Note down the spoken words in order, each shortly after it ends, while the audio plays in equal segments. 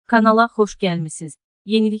Kanala xoş gəlmisiniz.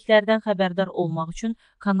 Yeniliklərdən xəbərdar olmaq üçün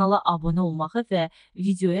kanala abunə olmağı və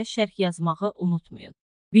videoya şərh yazmağı unutmayın.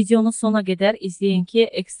 Videonu sona qədər izləyin ki,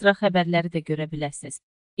 ekstra xəbərləri də görə biləsiniz.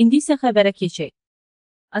 İndi isə xəbərə keçək.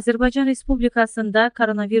 Azərbaycan Respublikasında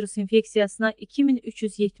koronavirus infeksiyasına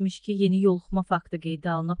 2372 yeni yoluxma faktı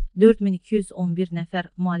qeydə alınıb, 4211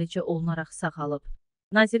 nəfər müalicə olunaraq sağalıb.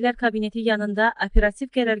 Nazirlər Kabineti yanında operativ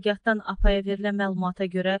qərargahdan APAya verilən məlumata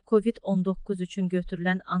görə COVID-19 üçün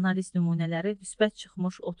götürülən analiz nümunələri müsbət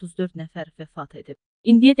çıxmış 34 nəfər vəfat edib.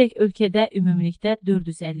 İndiyədək ölkədə ümumilikdə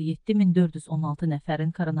 457.416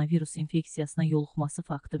 nəfərin koronavirus infeksiyasına yoluxması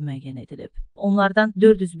faktı müəyyən edilib. Onlardan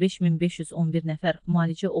 405.511 nəfər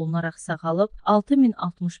müalicə olunaraq sağalıb,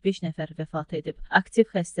 6065 nəfər vəfat edib.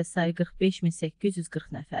 Aktiv xəstə sayı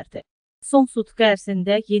 45840 nəfərdir. Son sutqa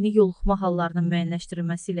ərzində yeni yoluxma hallarının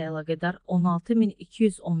müəyyənləşdirilməsi ilə əlaqədar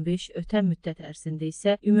 16215, ötən müddət ərzində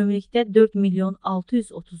isə ümumilikdə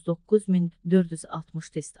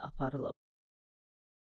 4.639.460 test aparılıb.